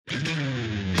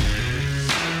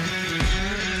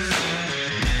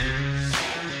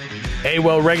A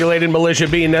well-regulated militia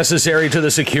being necessary to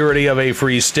the security of a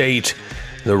free state.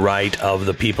 The right of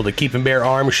the people to keep and bear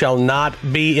arms shall not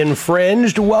be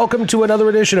infringed. Welcome to another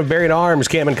edition of Bearing Arms,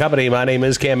 Cam and Company. My name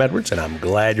is Cam Edwards, and I'm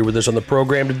glad you're with us on the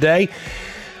program today.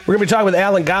 We're going to be talking with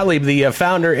Alan Gottlieb, the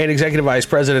founder and executive vice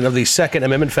president of the Second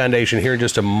Amendment Foundation, here in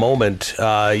just a moment.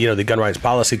 The Gun Rights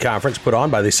Policy Conference put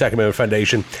on by the Second Amendment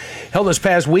Foundation held this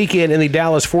past weekend in the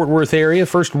Dallas-Fort Worth area.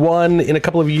 First one in a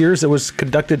couple of years that was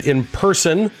conducted in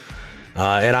person.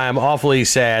 And I am awfully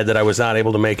sad that I was not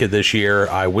able to make it this year.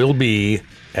 I will be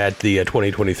at the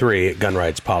 2023 Gun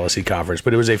Rights Policy Conference.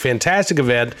 But it was a fantastic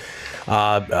event.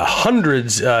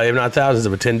 Hundreds, if not thousands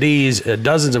of attendees,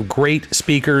 dozens of great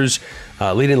speakers,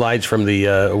 leading lights from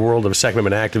the world of Second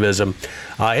Amendment activism.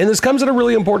 And this comes at a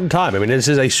really important time. I mean, this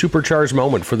is a supercharged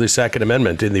moment for the Second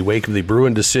Amendment. In the wake of the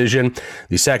Bruen decision,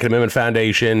 the Second Amendment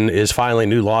Foundation is filing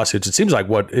new lawsuits. It seems like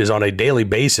what is on a daily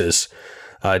basis,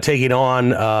 taking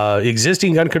on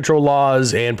existing gun control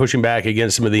laws and pushing back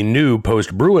against some of the new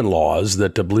post-Bruen laws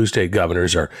that the blue state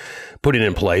governors are putting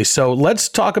in place. So let's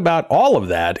talk about all of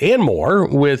that and more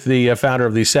with the founder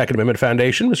of the Second Amendment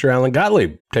Foundation, Mr. Alan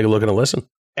Gottlieb. Take a look and a listen.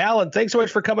 Alan, thanks so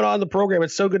much for coming on the program.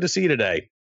 It's so good to see you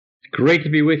today. Great to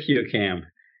be with you, Cam.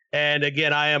 And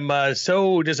again, I am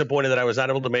so disappointed that I was not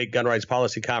able to make Gun Rights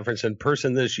Policy Conference in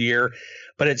person this year,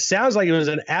 but it sounds like it was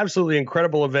an absolutely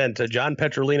incredible event. John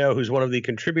Petrolino, who's one of the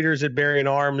contributors at Bearing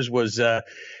Arms, was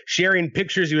sharing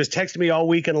pictures. He was texting me all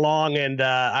weekend long, and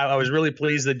I was really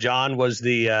pleased that John was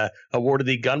the awarded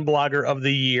the Gun Blogger of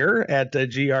the Year at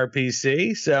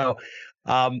GRPC. So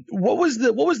what was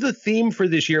the theme for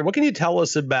this year? What can you tell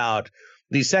us about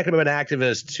the Second Amendment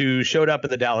activists who showed up in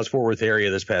the Dallas-Fort Worth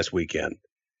area this past weekend?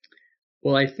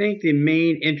 Well, I think the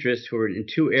main interests were in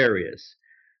two areas.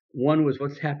 One was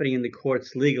what's happening in the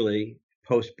courts legally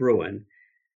post-Bruen,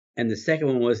 and the second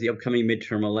one was the upcoming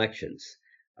midterm elections.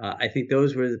 I think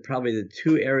those were probably the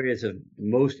two areas of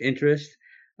most interest,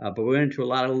 but we went into a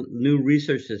lot of new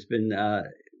research that's been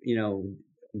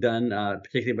done,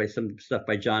 particularly by some stuff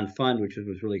by John Fund, which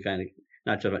was really kind of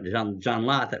not John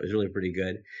Lott. That was really pretty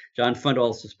good. John Fund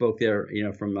also spoke there,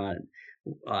 from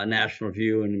National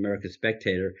Review and American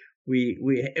Spectator.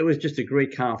 It was just a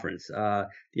great conference.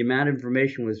 The amount of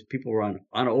information was people were on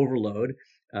overload.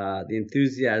 The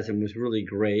enthusiasm was really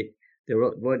great.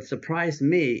 What surprised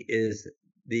me is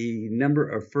the number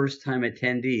of first-time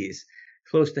attendees.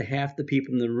 Close to half the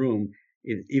people in the room,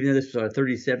 even though this was our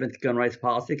 37th Gun Rights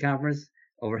Policy Conference,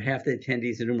 over half the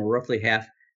attendees in the room, or roughly half,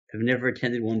 have never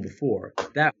attended one before.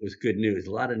 That was good news.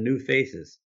 A lot of new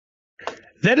faces.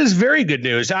 That is very good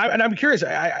news. And I'm curious,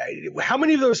 how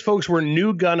many of those folks were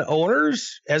new gun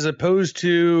owners as opposed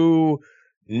to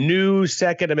new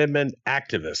Second Amendment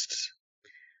activists?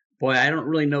 Boy, I don't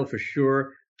really know for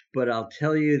sure, but I'll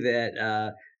tell you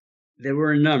that there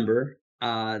were a number.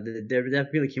 There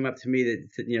definitely came up to me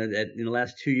that in the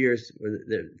last 2 years were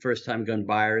the first-time gun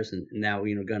buyers and now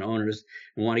gun owners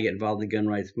and want to get involved in the gun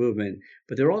rights movement.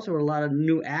 But there also were a lot of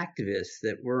new activists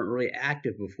that weren't really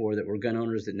active before that were gun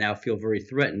owners that now feel very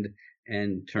threatened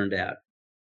and turned out.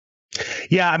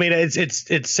 Yeah, I mean,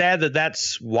 it's sad that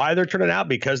that's why they're turning out,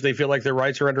 because they feel like their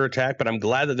rights are under attack. But I'm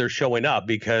glad that they're showing up,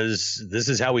 because this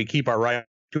is how we keep our rights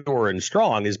pure and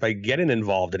strong, is by getting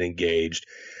involved and engaged.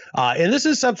 And this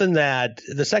is something that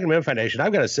the Second Amendment Foundation,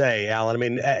 I've got to say, Alan, I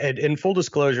mean, in full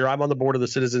disclosure, I'm on the board of the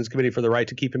Citizens Committee for the Right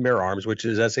to Keep and Bear Arms, which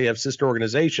is SAF's sister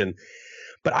organization.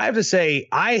 But I have to say,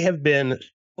 I have been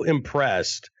so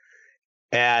impressed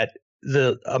at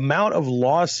the amount of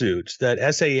lawsuits that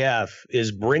SAF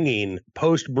is bringing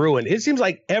post-Bruen. It seems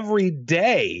like every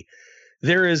day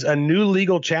there is a new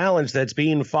legal challenge that's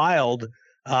being filed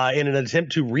in an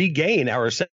attempt to regain our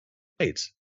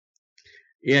states.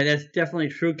 Yeah, that's definitely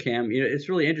true, Cam. It's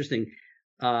really interesting.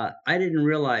 I didn't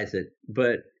realize it,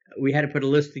 but we had to put a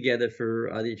list together for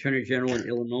the Attorney General in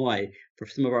Illinois for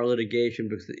some of our litigation,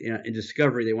 because in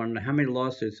discovery they wanted to know how many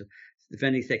lawsuits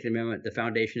defending Second Amendment the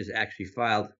foundation has actually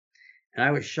filed. And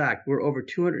I was shocked. We're over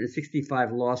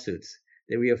 265 lawsuits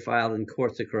that we have filed in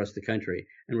courts across the country,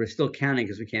 and we're still counting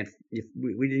because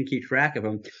we didn't keep track of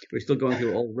them. We're still going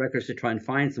through old records to try and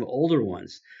find some older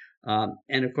ones.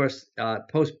 And of course,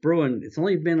 post-Bruen, it's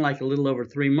only been like a little over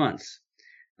 3 months.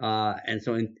 And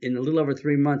so in a little over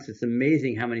 3 months, it's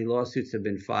amazing how many lawsuits have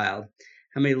been filed,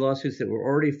 how many lawsuits that were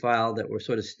already filed that were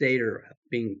sort of stayed or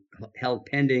being held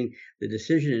pending the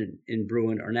decision in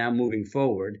Bruen are now moving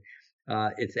forward.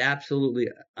 It's absolutely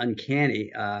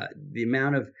uncanny. The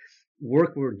amount of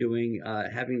work we're doing,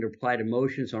 having to apply to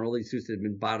motions on all these suits that have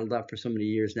been bottled up for so many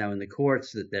years now in the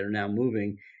courts that are now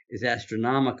moving is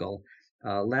astronomical.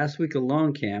 Last week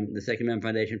alone, Cam, the Second Amendment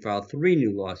Foundation filed 3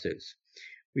 new lawsuits.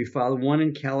 We filed one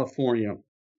in California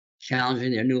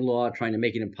challenging their new law, trying to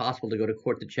make it impossible to go to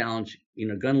court to challenge,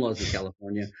 gun laws in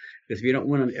California. Because if you don't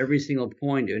win on every single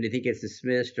point, or anything gets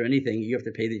dismissed or anything, you have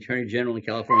to pay the Attorney General in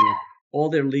California all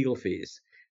their legal fees.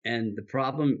 And the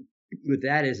problem with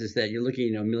that is that you're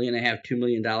looking, $1.5 million, $2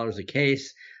 million a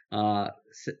case.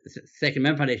 Second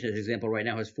Amendment Foundation, as an example, right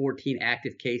now has 14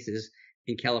 active cases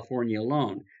in California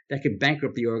alone. That could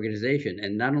bankrupt the organization.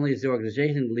 And not only is the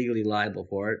organization legally liable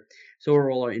for it, so are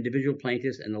all our individual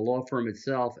plaintiffs and the law firm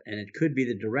itself, and it could be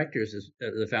the directors of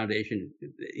the foundation,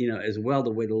 as well,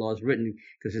 the way the law is written,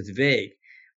 because it's vague.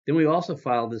 Then we also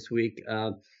filed this week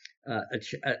a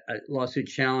lawsuit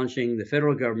challenging the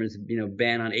federal government's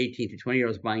ban on 18 to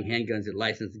 20-year-olds buying handguns at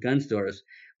licensed gun stores.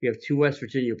 We have two West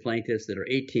Virginia plaintiffs that are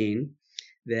 18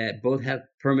 that both have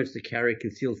permits to carry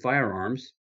concealed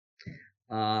firearms.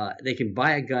 They can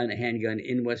buy a handgun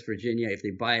in West Virginia if they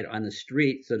buy it on the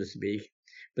street, so to speak,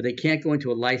 but they can't go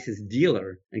into a licensed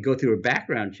dealer and go through a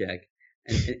background check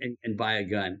and buy a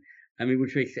gun.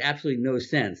 Which makes absolutely no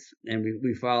sense. And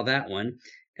we filed that one.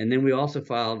 And then we also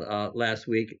filed last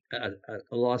week a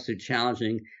lawsuit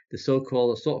challenging the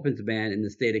so-called assault weapons ban in the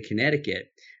state of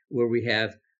Connecticut, where we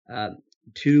have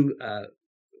two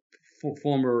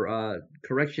former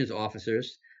corrections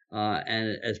officers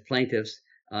and as plaintiffs,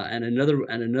 and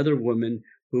another woman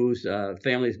whose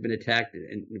family has been attacked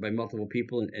by multiple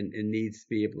people and needs to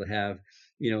be able to have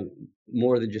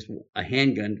more than just a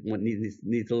handgun. One needs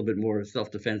a little bit more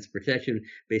self-defense protection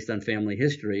based on family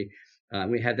history.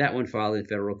 We had that one filed in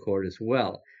federal court as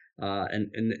well,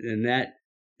 and that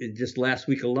just last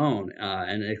week alone.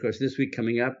 And of course, this week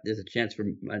coming up, there's a chance for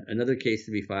another case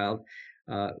to be filed.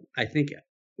 I think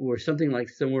we're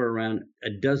somewhere around a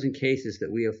dozen cases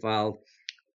that we have filed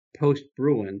post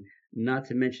Bruen, not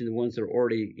to mention the ones that are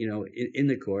already in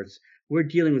the courts. We're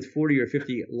dealing with 40 or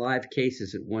 50 live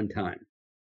cases at one time.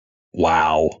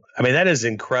 Wow. That is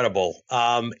incredible.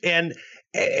 And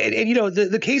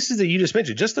the cases that you just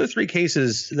mentioned, just those three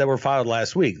cases that were filed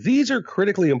last week, these are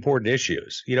critically important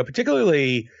issues,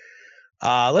 particularly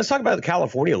let's talk about the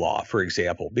California law, for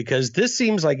example, because this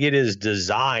seems like it is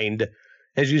designed,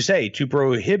 as you say, to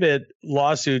prohibit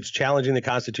lawsuits challenging the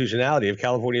constitutionality of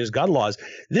California's gun laws.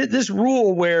 This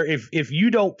rule where if you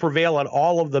don't prevail on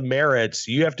all of the merits,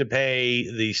 you have to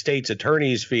pay the state's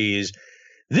attorney's fees.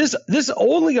 This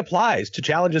only applies to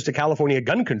challenges to California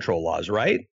gun control laws,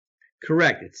 right?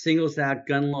 Correct. It singles out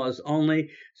gun laws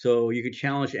only, so you could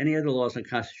challenge any other laws on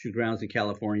constitutional grounds in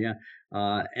California,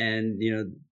 and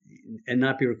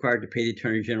not be required to pay the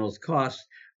Attorney General's costs.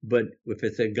 But if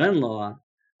it's a gun law,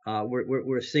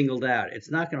 we're singled out.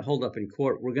 It's not going to hold up in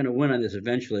court. We're going to win on this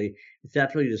eventually. It's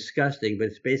absolutely disgusting, but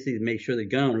it's basically to make sure the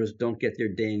gun owners don't get their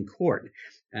day in court.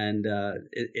 And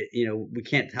we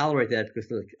can't tolerate that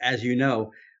because, as you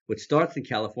know, what starts in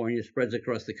California spreads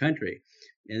across the country.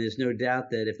 And there's no doubt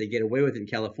that if they get away with it in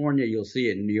California, you'll see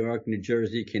it in New York, New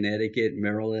Jersey, Connecticut,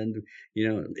 Maryland,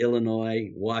 Illinois,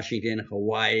 Washington,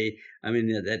 Hawaii.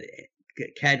 That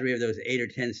cadre of those 8 or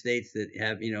 10 states that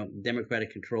have,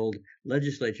 Democratic-controlled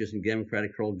legislatures and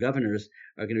Democratic-controlled governors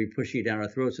are going to be pushing it down our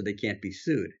throats so they can't be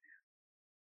sued.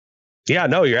 Yeah,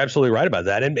 no, you're absolutely right about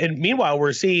that. And meanwhile,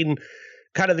 we're seeing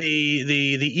kind of the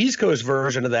East Coast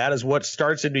version of that is what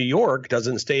starts in New York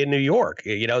doesn't stay in New York.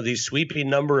 These sweeping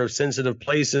number of sensitive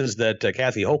places that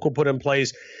Kathy Hochul put in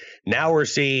place. Now we're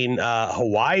seeing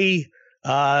Hawaii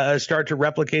start to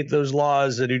replicate those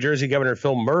laws. New Jersey Governor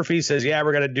Phil Murphy says, yeah,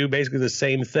 we're going to do basically the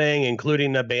same thing,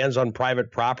 including bans on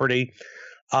private property.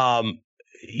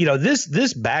 This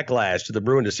backlash to the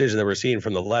Bruen decision that we're seeing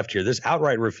from the left here, this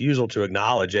outright refusal to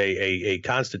acknowledge a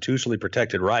constitutionally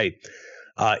protected right,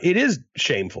 it is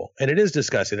shameful and it is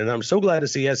disgusting. And I'm so glad to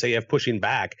see SAF pushing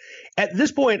back. At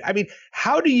this point,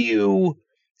 how do you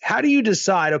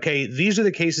decide, okay, these are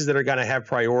the cases that are going to have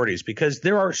priorities? Because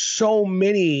there are so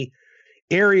many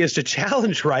areas to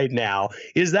challenge right now.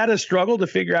 Is that a struggle to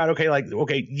figure out,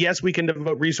 okay, yes, we can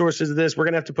devote resources to this. We're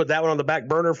going to have to put that one on the back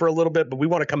burner for a little bit, but we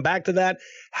want to come back to that.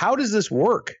 How does this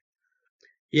work?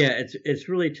 Yeah, it's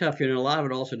really tough. A lot of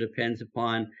it also depends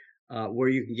upon where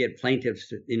you can get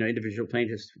plaintiffs, individual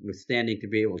plaintiffs with standing to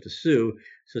be able to sue.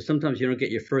 So sometimes you don't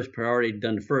get your first priority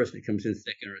done first. It comes in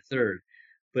second or third.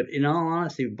 But in all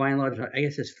honesty, by and large, I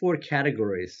guess there's 4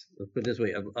 categories, let's put it this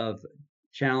way, of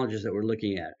challenges that we're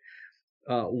looking at.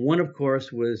 One, of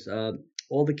course, was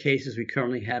all the cases we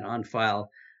currently had on file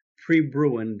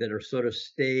pre-Bruen that are sort of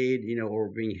stayed, or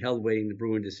being held waiting the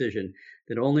Bruen decision,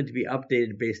 that only to be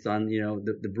updated based on,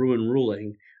 the Bruen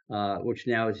ruling, which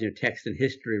now is, text and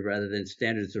history rather than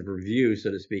standards of review,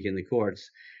 so to speak, in the courts.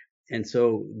 And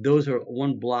so those are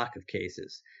one block of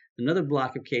cases. Another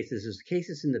block of cases is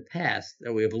cases in the past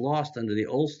that we have lost under the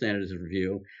old standards of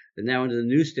review, that now under the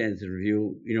new standards of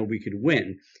review, we could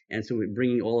win. And so we're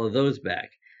bringing all of those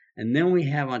back. And then we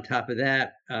have on top of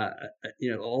that,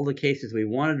 all the cases we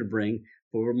wanted to bring,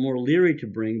 but we're more leery to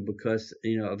bring because,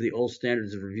 of the old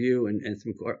standards of review and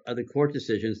some other court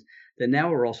decisions that now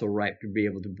we're also ripe to be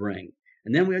able to bring.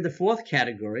 And then we have the fourth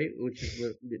category, which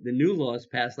is the new laws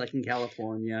passed, like in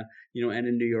California, and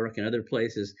in New York and other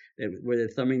places, where they're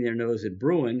thumbing their nose at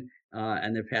Bruen,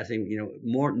 and they're passing,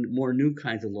 more new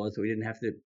kinds of laws that we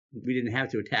didn't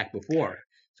have to attack before.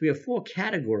 So we have four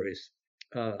categories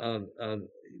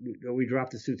we drop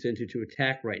the suits into to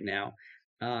attack right now.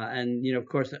 And of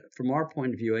course, from our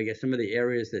point of view, I guess some of the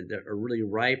areas that are really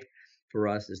ripe for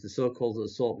us is the so-called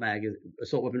assault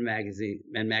weapon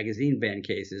magazine ban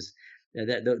cases.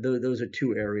 Those are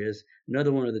two areas.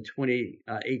 Another one are the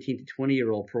 18 to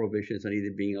 20-year-old prohibitions on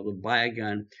either being able to buy a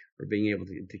gun or being able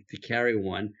to carry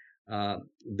one.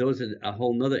 Those are a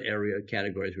whole other area of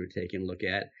categories we're taking a look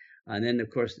at. And then, of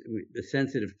course, the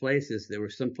sensitive places. There were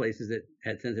some places that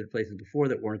had sensitive places before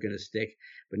that weren't going to stick,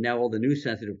 but now all the new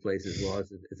sensitive places laws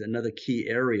is another key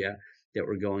area that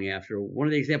we're going after. One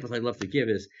of the examples I'd love to give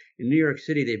is in New York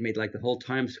City, they've made like the whole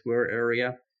Times Square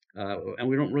area. And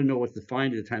we don't really know what's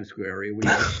defined in the Times Square area. We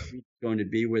know what's going to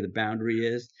be where the boundary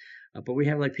is. But we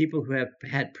have like people who have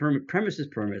had premises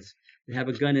permits that have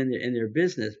a gun in their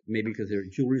business, maybe because they're a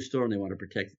jewelry store and they want to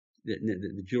protect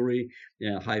the jewelry,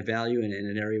 high value in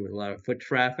an area with a lot of foot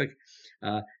traffic.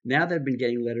 Now they've been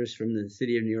getting letters from the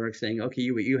city of New York saying, okay,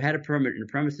 you had a permit in the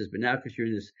premises, but now because you're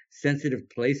in this sensitive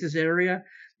places area,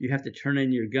 you have to turn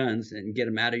in your guns and get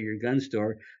them out of your gun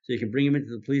store so you can bring them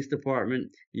into the police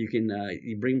department. You can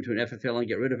you bring them to an FFL and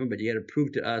get rid of them, but you got to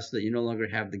prove to us that you no longer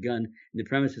have the gun in the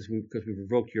premises because we've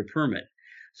revoked your permit.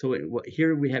 So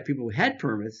here we have people who had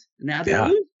permits, now they're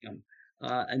losing them.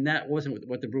 And that wasn't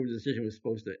what the Bruen decision was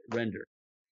supposed to render.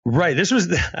 Right. This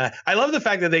was I love the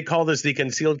fact that they call this the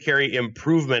Concealed Carry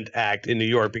Improvement Act in New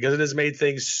York because it has made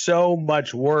things so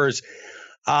much worse.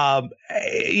 There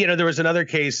was another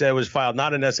case that was filed,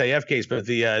 not an SAF case, but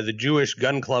the Jewish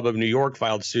Gun Club of New York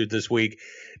filed suit this week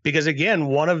because, again,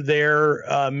 one of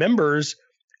their members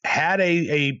had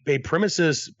a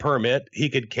premises permit. He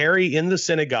could carry in the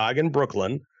synagogue in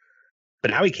Brooklyn,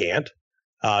 but now he can't.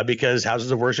 Because houses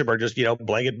of worship are just,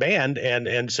 blanket banned.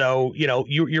 And so,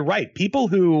 you're right.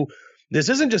 This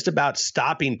isn't just about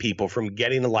stopping people from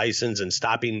getting the license and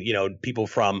stopping, people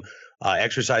from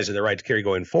exercising their right to carry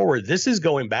going forward. This is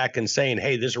going back and saying,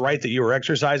 hey, this right that you were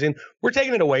exercising, we're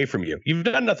taking it away from you. You've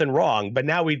done nothing wrong, but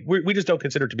now we just don't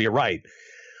consider it to be a right.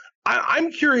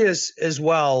 I'm curious as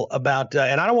well about,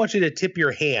 and I don't want you to tip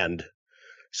your hand.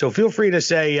 So feel free to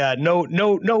say no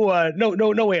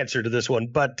answer to this one.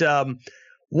 But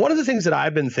one of the things that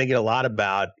I've been thinking a lot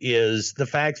about is the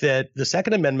fact that the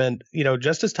Second Amendment,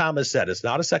 just as Thomas said, it's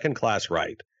not a second-class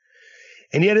right.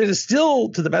 And yet it is still,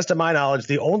 to the best of my knowledge,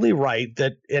 the only right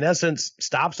that, in essence,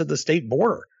 stops at the state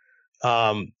border.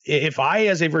 If I,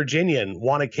 as a Virginian,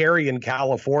 want to carry in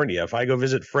California, if I go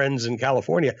visit friends in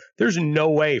California, there's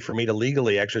no way for me to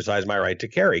legally exercise my right to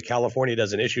carry. California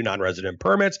doesn't issue non-resident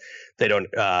permits. They don't,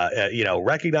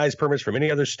 recognize permits from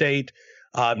any other state.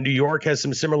 New York has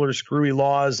some similar screwy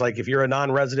laws. Like if you're a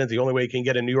non-resident, the only way you can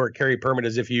get a New York carry permit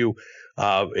is if New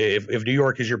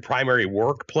York is your primary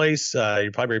workplace,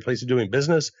 your primary place of doing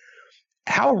business.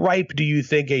 How ripe do you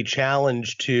think a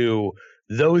challenge to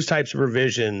those types of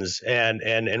provisions and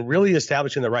really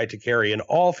establishing the right to carry in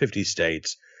all 50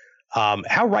 states,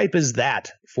 how ripe is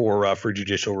that for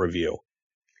judicial review?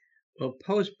 Well,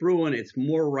 post-Bruen, it's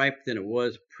more ripe than it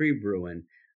was pre-Bruen.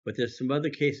 But there's some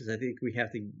other cases I think we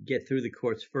have to get through the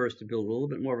courts first to build a little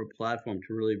bit more of a platform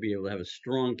to really be able to have a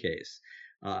strong case.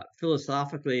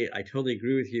 Philosophically, I totally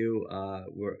agree with you.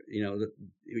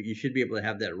 You should be able to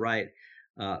have that right.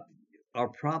 Our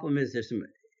problem is there's some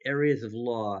areas of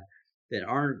law that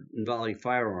aren't involving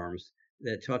firearms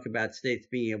that talk about states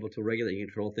being able to regulate and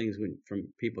control things from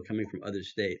people coming from other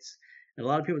states. And a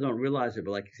lot of people don't realize it,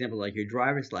 but like example, like your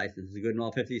driver's license is good in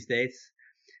all 50 states.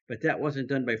 But that wasn't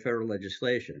done by federal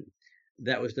legislation.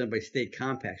 That was done by state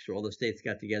compacts, where all the states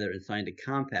got together and signed a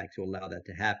compact to allow that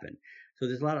to happen. So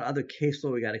there's a lot of other case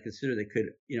law we got to consider that could,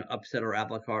 upset our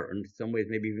apple cart, or in some ways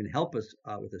maybe even help us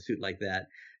with a suit like that.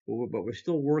 But we're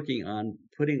still working on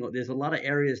there's a lot of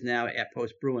areas now at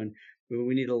post-Bruen where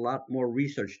we need a lot more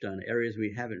research done, areas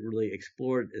we haven't really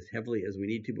explored as heavily as we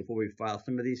need to before we file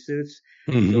some of these suits.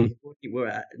 Mm-hmm. So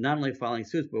we're not only filing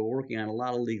suits, but we're working on a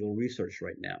lot of legal research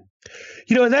right now.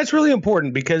 And that's really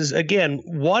important because, again,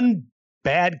 one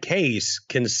bad case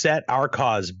can set our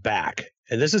cause back.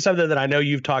 And this is something that I know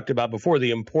you've talked about before,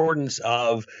 the importance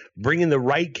of bringing the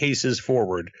right cases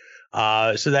forward.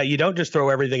 So that you don't just throw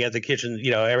everything at the kitchen,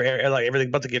 like everything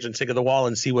but the kitchen sink of the wall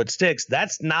and see what sticks.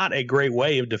 That's not a great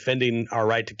way of defending our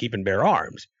right to keep and bear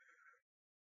arms.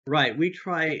 Right. We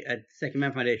try at Second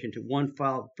Amendment Foundation to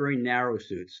file very narrow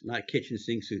suits, not kitchen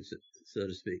sink suits, so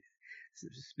to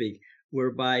speak,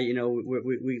 whereby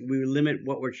we limit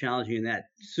what we're challenging in that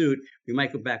suit. We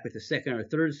might go back with a second or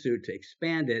third suit to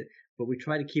expand it, but we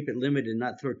try to keep it limited and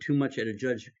not throw too much at a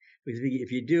judge. Because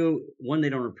if you do, one, they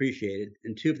don't appreciate it,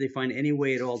 and two, if they find any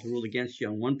way at all to rule against you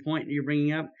on one point you're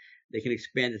bringing up, they can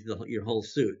expand it to your whole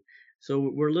suit. So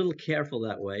we're a little careful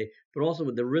that way, but also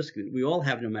with the risk we all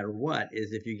have, no matter what,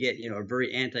 is if you get a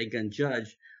very anti-gun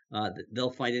judge,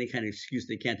 they'll find any kind of excuse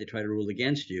they can to try to rule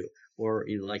against you. Or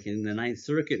like in the Ninth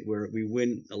Circuit, where we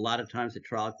win a lot of times at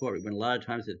trial court, we win a lot of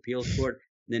times at appeals court,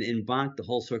 and then en banc, the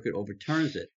whole circuit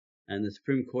overturns it. And the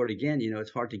Supreme Court, again,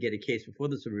 it's hard to get a case before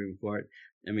the Supreme Court.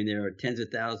 I mean, there are tens of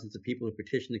thousands of people who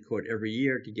petition the court every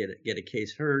year to get a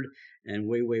case heard, and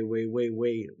way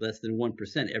less than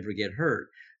 1% ever get heard.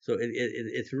 So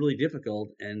it's really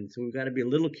difficult, and so we've got to be a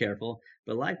little careful.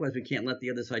 But likewise, we can't let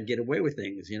the other side get away with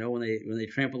things. When they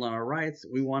trample on our rights,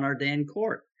 we want our day in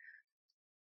court.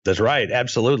 That's right.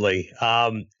 Absolutely.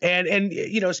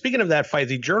 And speaking of that fight,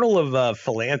 the Journal of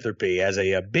Philanthropy has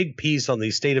a big piece on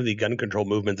the state of the gun control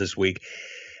movement this week.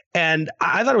 And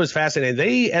I thought it was fascinating.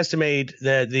 They estimate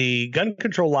that the gun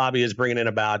control lobby is bringing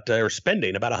in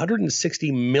spending about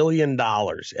 $160 million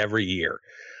every year.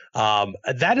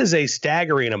 That is a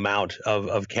staggering amount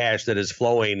of cash that is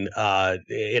flowing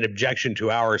in objection to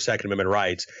our Second Amendment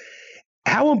rights.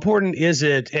 How important is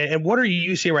it, and what are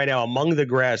you seeing right now among the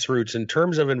grassroots in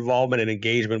terms of involvement and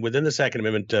engagement within the Second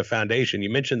Amendment Foundation?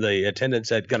 You mentioned the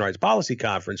attendance at Gun Rights Policy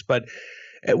Conference, but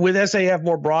with SAF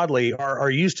more broadly, are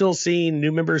you still seeing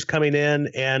new members coming in,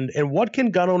 and what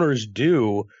can gun owners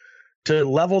do to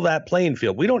level that playing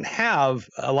field? We don't have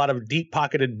a lot of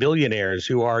deep-pocketed billionaires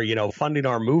who are, funding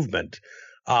our movement.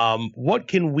 What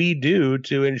can we do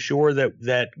to ensure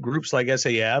that groups like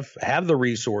SAF have the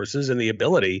resources and the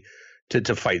ability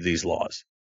to fight these laws?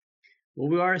 Well,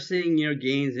 we are seeing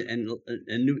gains and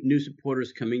new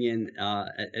supporters coming in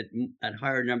at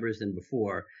higher numbers than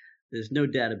before. There's no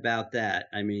doubt about that.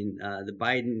 I mean, the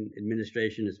Biden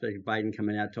administration, especially Biden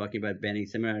coming out talking about banning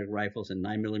semi-automatic rifles and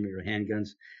 9mm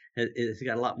handguns, has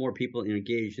got a lot more people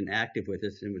engaged and active with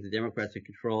this. And with the Democrats in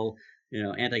control,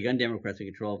 anti-gun Democrats in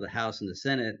control of the House and the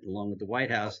Senate, along with the White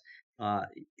House,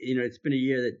 it's been a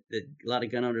year that a lot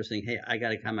of gun owners saying, hey, I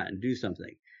got to come out and do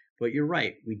something. But you're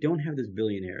right. We don't have those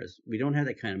billionaires. We don't have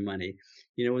that kind of money.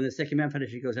 When the Second Amendment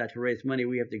Foundation goes out to raise money,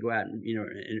 we have to go out and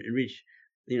reach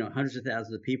hundreds of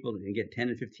thousands of people and get $10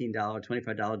 and $15,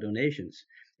 $25 donations.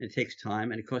 And it takes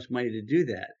time and it costs money to do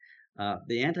that.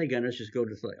 The anti-gunners just go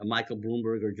to like a Michael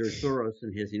Bloomberg or George Soros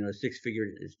and his six-figure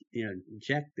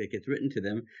check that gets written to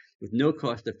them with no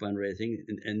cost of fundraising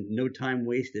and no time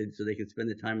wasted, so they can spend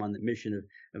the time on the mission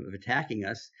of attacking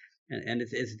us. And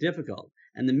it's difficult.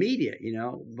 And the media,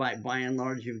 by and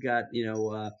large, you've got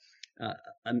a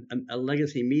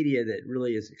legacy media that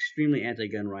really is extremely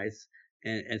anti-gun rights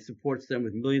and supports them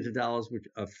with millions of dollars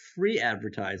of free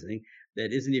advertising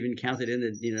that isn't even counted in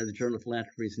the Journal of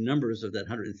Philanthropy's numbers of that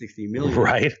 160 million.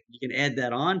 Right. You can add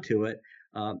that on to it,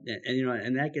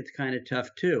 and that gets kind of tough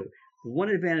too. The one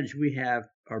advantage we have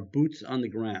are boots on the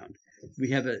ground. We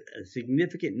have a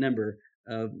significant number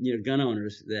of gun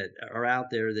owners that are out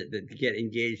there that get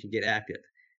engaged and get active.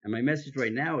 And my message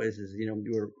right now is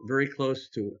we're very close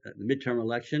to the midterm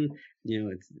election.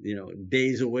 It's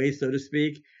days away, so to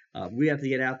speak. We have to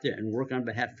get out there and work on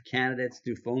behalf of candidates,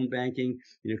 do phone banking,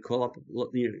 call up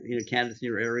candidates in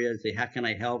your area and say, how can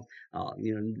I help?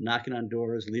 Knocking on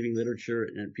doors, leaving literature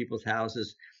in people's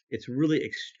houses. It's really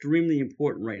extremely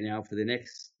important right now for the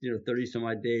next 30 some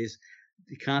odd days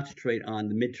to concentrate on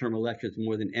the midterm elections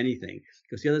more than anything,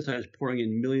 because the other side is pouring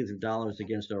in millions of dollars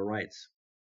against our rights.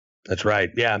 That's right.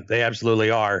 Yeah, they absolutely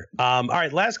are. All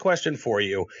right, last question for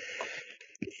you.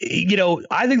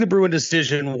 I think the Bruen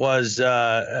decision was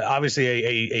obviously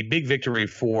a big victory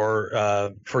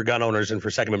for gun owners and for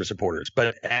Second Amendment supporters.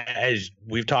 But as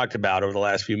we've talked about over the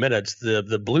last few minutes,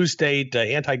 the blue state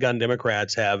anti-gun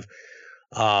Democrats have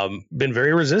been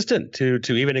very resistant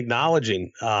to even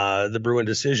acknowledging the Bruen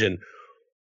decision.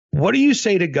 What do you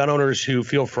say to gun owners who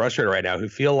feel frustrated right now, who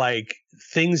feel like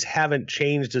things haven't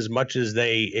changed as much as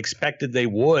they expected they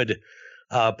would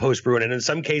post-Bruen? And in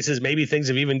some cases, maybe things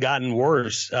have even gotten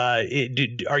worse. Are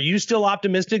you still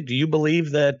optimistic? Do you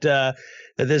believe that that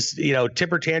this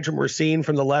temper tantrum we're seeing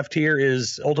from the left here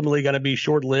is ultimately going to be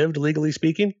short-lived, legally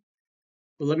speaking?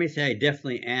 Well, let me say I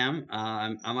definitely am.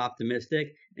 I'm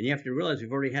optimistic, and you have to realize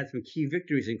we've already had some key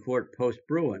victories in court post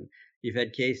Bruen. You've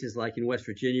had cases like in West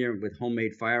Virginia with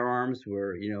homemade firearms,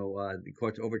 where the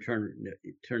courts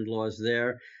turned laws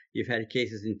there. You've had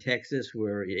cases in Texas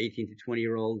where 18 to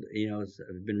 20-year-old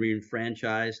have been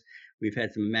re-enfranchised. We've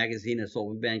had some magazine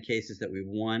assault ban cases that we've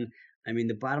won. I mean,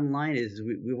 the bottom line is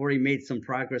we've already made some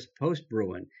progress post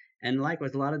Bruen, and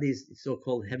likewise, a lot of these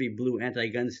so-called heavy blue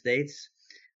anti-gun states.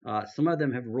 Some of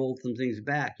them have rolled some things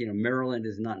back. Maryland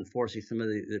is not enforcing some of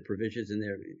the provisions in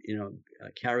their,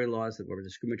 carry laws that were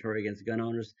discriminatory against gun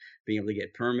owners being able to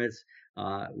get permits.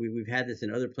 We've had this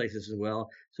in other places as well.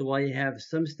 So while you have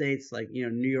some states like,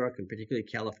 New York and particularly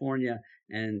California,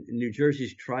 and New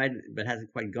Jersey's tried but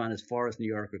hasn't quite gone as far as New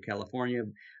York or California.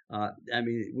 Our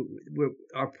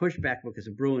pushback because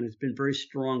of Bruen has been very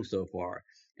strong so far,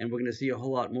 and we're going to see a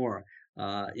whole lot more.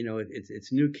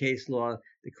 It's new case law.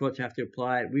 The courts have to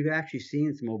apply it. We've actually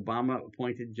seen some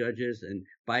Obama-appointed judges and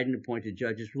Biden-appointed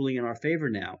judges ruling in our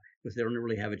favor now because they don't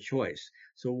really have a choice.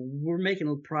 So we're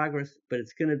making progress, but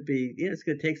it's going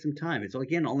to take some time. It's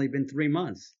only been 3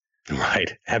 months.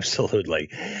 Right. Absolutely.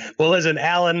 Well, listen,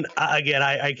 Alan, again,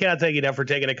 I cannot thank you enough for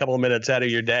taking a couple of minutes out of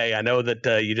your day. I know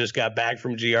that you just got back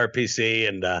from GRPC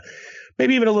and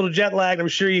maybe even a little jet lag. I'm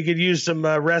sure you could use some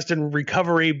rest and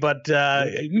recovery, but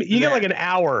you get like an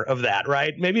hour of that,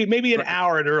 right? Maybe an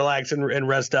hour to relax and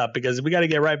rest up because we got to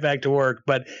get right back to work.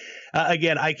 But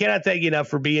again, I cannot thank you enough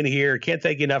for being here. Can't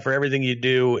thank you enough for everything you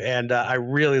do. And I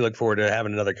really look forward to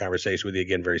having another conversation with you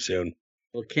again very soon.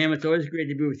 Well, Cam, it's always great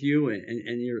to be with you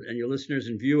and your listeners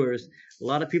and viewers. A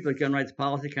lot of people at Gun Rights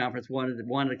Policy Conference wanted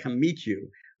to come meet you.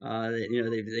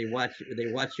 They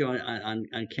watch you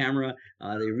on camera.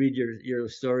 They read your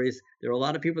stories. There are a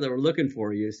lot of people that were looking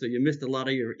for you, so you missed a lot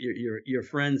of your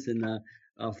friends and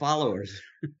followers.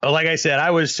 Well, like I said,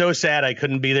 I was so sad I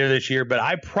couldn't be there this year, but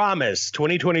I promise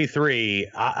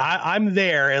 2023, I'm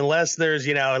there unless there's,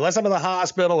 unless I'm in the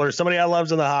hospital or somebody I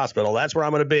love's in the hospital. That's where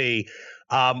I'm going to be.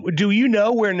 Do you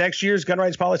know where next year's Gun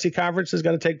Rights Policy Conference is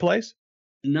going to take place?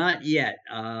 Not yet,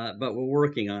 but we're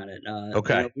working on it.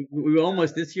 Okay.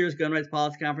 This year's Gun Rights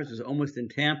Policy Conference was almost in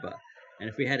Tampa, and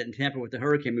if we had it in Tampa with the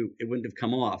hurricane, it wouldn't have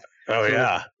come off. Oh, so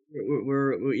yeah.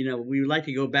 We would like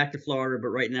to go back to Florida, but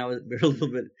right now we're a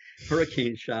little bit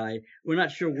hurricane shy. We're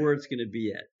not sure where it's going to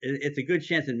be yet. It's a good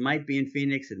chance it might be in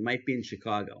Phoenix. It might be in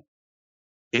Chicago.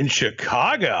 In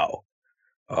Chicago?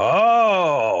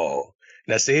 Oh.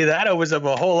 Now, see, that opens up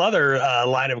a whole other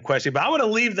line of question, but I'm going to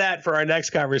leave that for our next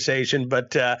conversation.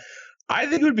 But I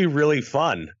think it would be really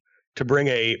fun to bring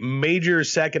a major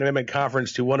Second Amendment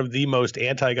conference to one of the most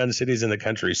anti-gun cities in the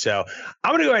country. So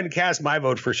I'm going to go ahead and cast my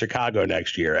vote for Chicago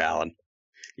next year, Alan.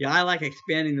 Yeah, I like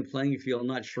expanding the playing field,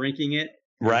 not shrinking it.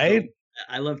 Right? So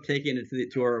I love taking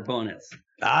it to our opponents.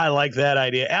 I like that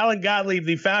idea. Alan Gottlieb,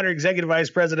 the founder, executive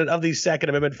vice president of the Second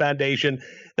Amendment Foundation.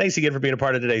 Thanks again for being a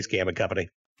part of today's Cam & Company.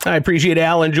 I appreciate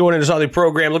Alan joining us on the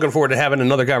program. Looking forward to having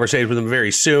another conversation with him very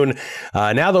soon.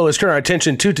 Now, though, let's turn our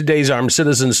attention to today's Armed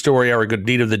Citizen story, our good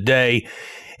deed of the day.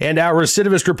 And our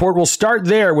recidivist report will start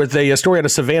there with a story out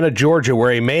of Savannah, Georgia,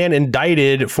 where a man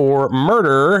indicted for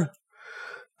murder,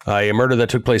 a murder that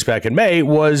took place back in May,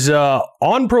 was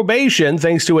on probation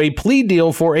thanks to a plea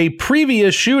deal for a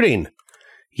previous shooting.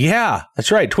 Yeah,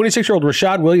 that's right. 26-year-old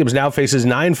Rashad Williams now faces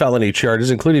 9 felony charges,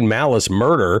 including malice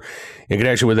murder, in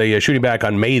connection with a shooting back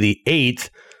on May the 8th.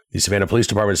 The Savannah Police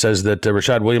Department says that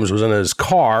Rashad Williams was in his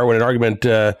car when an argument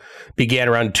began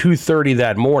around 2:30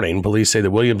 that morning. Police say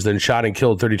that Williams then shot and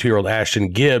killed 32-year-old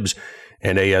Ashton Gibbs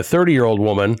and a 30-year-old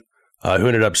woman who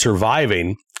ended up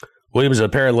surviving. Williams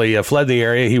apparently fled the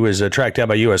area. He was tracked down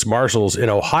by U.S. Marshals in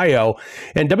Ohio.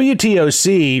 And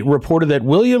WTOC reported that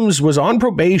Williams was on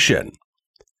probation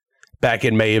back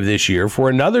in May of this year for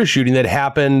another shooting that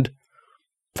happened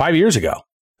 5 years ago,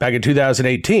 back in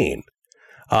 2018.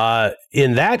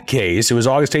 In that case, it was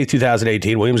August 8th,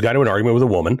 2018. Williams got into an argument with a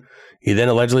woman. He then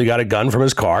allegedly got a gun from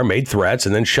his car, made threats,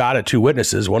 and then shot at 2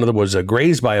 witnesses. One of them was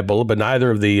grazed by a bullet, but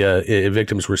neither of the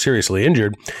victims were seriously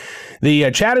injured. The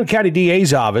Chatham County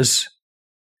DA's office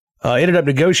ended up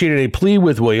negotiating a plea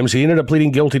with Williams. He ended up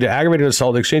pleading guilty to aggravated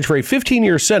assault in exchange for a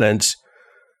 15-year sentence,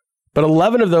 but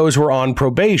 11 of those were on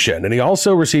probation. And he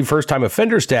also received first-time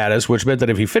offender status, which meant that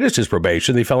if he finished his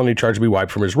probation, the felony charge would be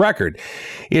wiped from his record.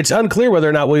 It's unclear whether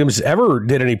or not Williams ever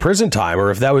did any prison time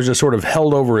or if that was just sort of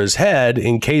held over his head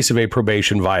in case of a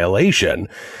probation violation.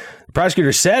 The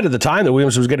prosecutor said at the time that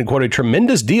Williams was getting, quote, a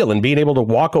tremendous deal in being able to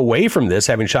walk away from this,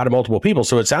 having shot at multiple people.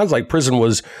 So it sounds like prison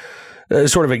was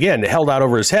sort of, again, held out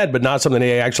over his head, but not something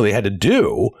he actually had to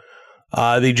do.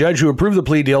 The judge who approved the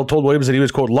plea deal told Williams that he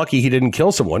was, quote, lucky he didn't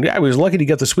kill someone. Yeah, he was lucky to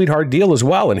get the sweetheart deal as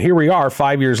well. And here we are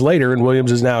 5 years later, and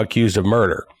Williams is now accused of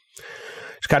murder.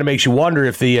 It kind of makes you wonder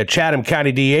if the Chatham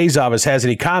County DA's office has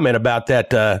any comment about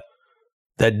that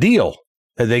deal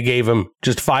that they gave him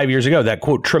just 5 years ago, that,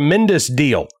 quote, tremendous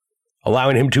deal,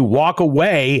 allowing him to walk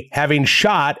away having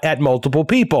shot at multiple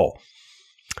people.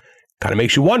 Kind of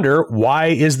makes you wonder, why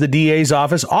is the DA's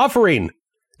office offering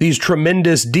these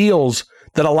tremendous deals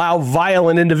that allow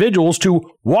violent individuals to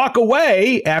walk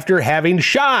away after having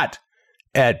shot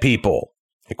at people?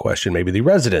 A question maybe the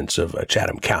residents of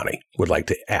Chatham County would like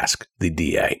to ask the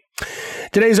DA.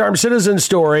 Today's Armed Citizen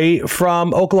story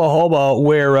from Oklahoma,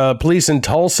 where police in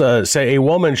Tulsa say a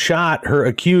woman shot her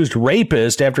accused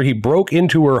rapist after he broke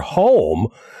into her home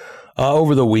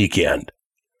over the weekend.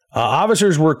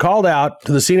 Officers were called out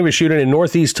to the scene of a shooting in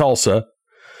northeast Tulsa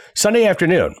Sunday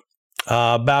afternoon.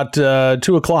 About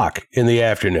 2 o'clock in the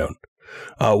afternoon.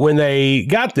 When they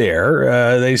got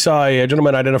there, they saw a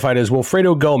gentleman identified as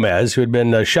Wilfredo Gomez, who had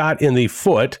been shot in the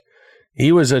foot.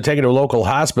 He was taken to a local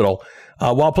hospital.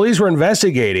 While police were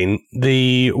investigating,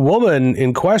 the woman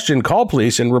in question called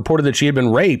police and reported that she had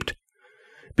been raped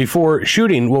before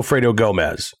shooting Wilfredo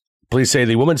Gomez. Police say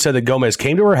the woman said that Gomez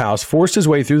came to her house, forced his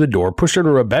way through the door, pushed her to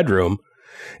her bedroom,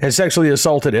 and sexually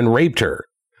assaulted and raped her.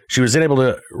 She was then able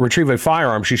to retrieve a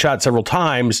firearm. She shot several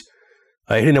times,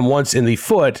 hitting him once in the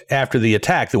foot after the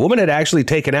attack. The woman had actually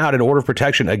taken out an order of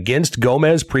protection against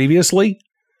Gomez previously.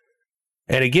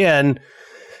 And again,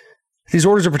 these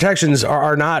orders of protections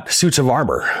are not suits of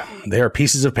armor. They are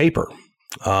pieces of paper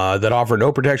that offer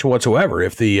no protection whatsoever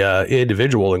if the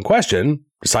individual in question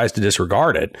decides to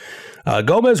disregard it.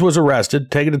 Gomez was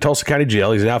arrested, taken to Tulsa County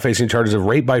Jail. He's now facing charges of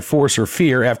rape by force or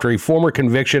fear after a former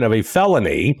conviction of a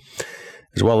felony,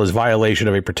 as well as violation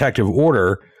of a protective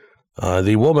order.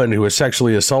 The woman who was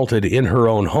sexually assaulted in her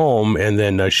own home and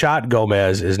then shot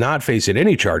Gomez is not facing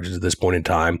any charges at this point in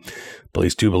time.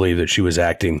 Police do believe that she was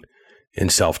acting in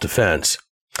self-defense.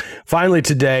 Finally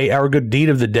today, our good deed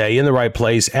of the day, in the right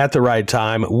place, at the right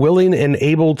time, willing and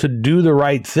able to do the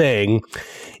right thing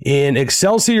in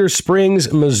Excelsior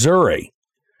Springs, Missouri,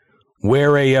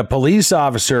 where a police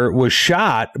officer was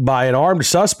shot by an armed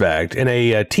suspect and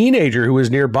a teenager who was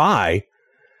nearby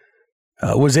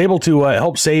was able to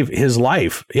help save his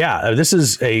life. Yeah, this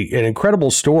is an incredible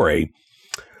story.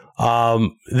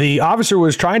 The officer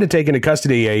was trying to take into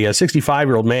custody a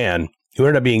 65-year-old man who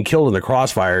ended up being killed in the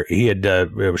crossfire. He had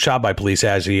was shot by police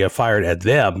as he fired at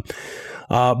them.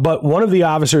 But one of the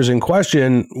officers in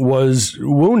question was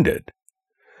wounded.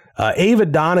 Ava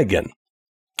Donegan,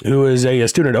 who is a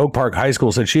student at Oak Park High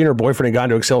School, said she and her boyfriend had gone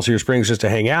to Excelsior Springs just to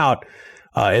hang out.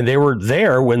 And they were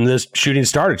there when this shooting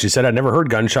started. She said, I'd never heard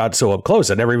gunshots so up close.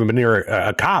 I'd never even been near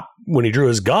a cop when he drew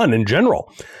his gun in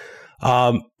general.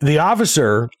 The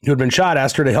officer who had been shot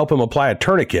asked her to help him apply a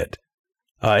tourniquet.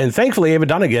 And thankfully, Ava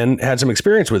Donegan had some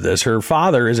experience with this. Her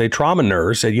father is a trauma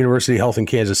nurse at University Health in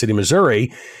Kansas City,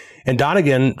 Missouri. And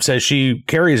Donegan says she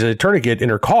carries a tourniquet in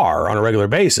her car on a regular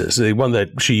basis. The one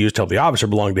that she used to help the officer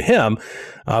belonged to him.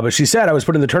 But she said, I was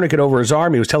putting the tourniquet over his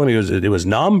arm. He was telling me it was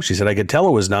numb. She said, I could tell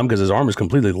it was numb because his arm was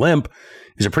completely limp.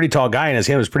 He's a pretty tall guy and his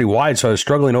hand was pretty wide, so I was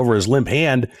struggling over his limp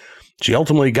hand. She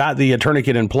ultimately got the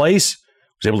tourniquet in place,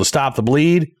 was able to stop the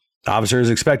bleed. The officer is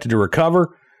expected to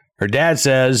recover. Her dad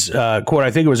says, quote,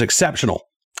 I think it was exceptional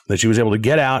that she was able to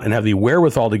get out and have the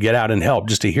wherewithal to get out and help.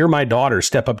 Just to hear my daughter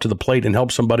step up to the plate and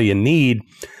help somebody in need,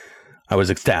 I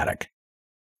was ecstatic,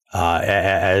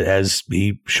 as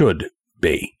he should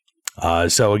be.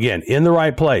 So again, in the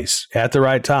right place, at the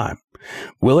right time,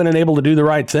 willing and able to do the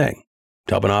right thing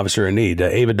to help an officer in need.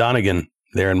 Ava Donegan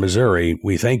there in Missouri,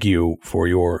 we thank you for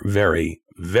your very,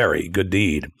 very good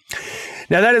deed.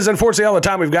 Now, that is unfortunately all the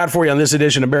time we've got for you on this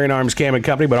edition of Bearing Arms Cam and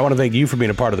Company, but I want to thank you for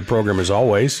being a part of the program as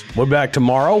always. We'll be back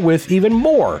tomorrow with even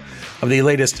more of the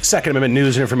latest Second Amendment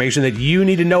news and information that you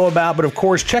need to know about. But of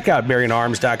course, check out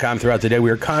bearingarms.com throughout the day. We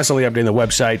are constantly updating the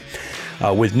website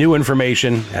with new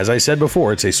information. As I said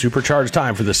before, it's a supercharged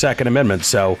time for the Second Amendment.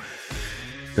 So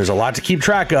there's a lot to keep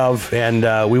track of,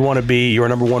 and we want to be your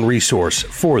number one resource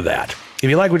for that. If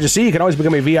you like what you see, you can always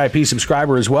become a VIP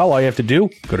subscriber as well. All you have to do,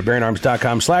 go to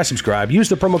bearingarms.com/subscribe, use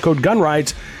the promo code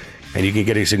GUNRIGHTS, and you can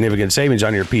get a significant savings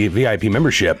on your VIP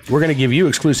membership. We're going to give you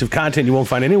exclusive content you won't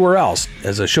find anywhere else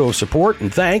as a show of support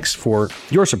and thanks for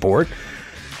your support.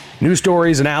 News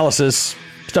stories, analysis,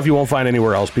 stuff you won't find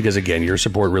anywhere else because, again, your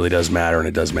support really does matter and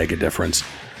it does make a difference.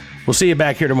 We'll see you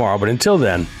back here tomorrow, but until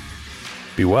then,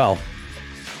 be well,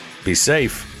 be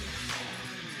safe,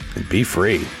 and be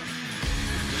free.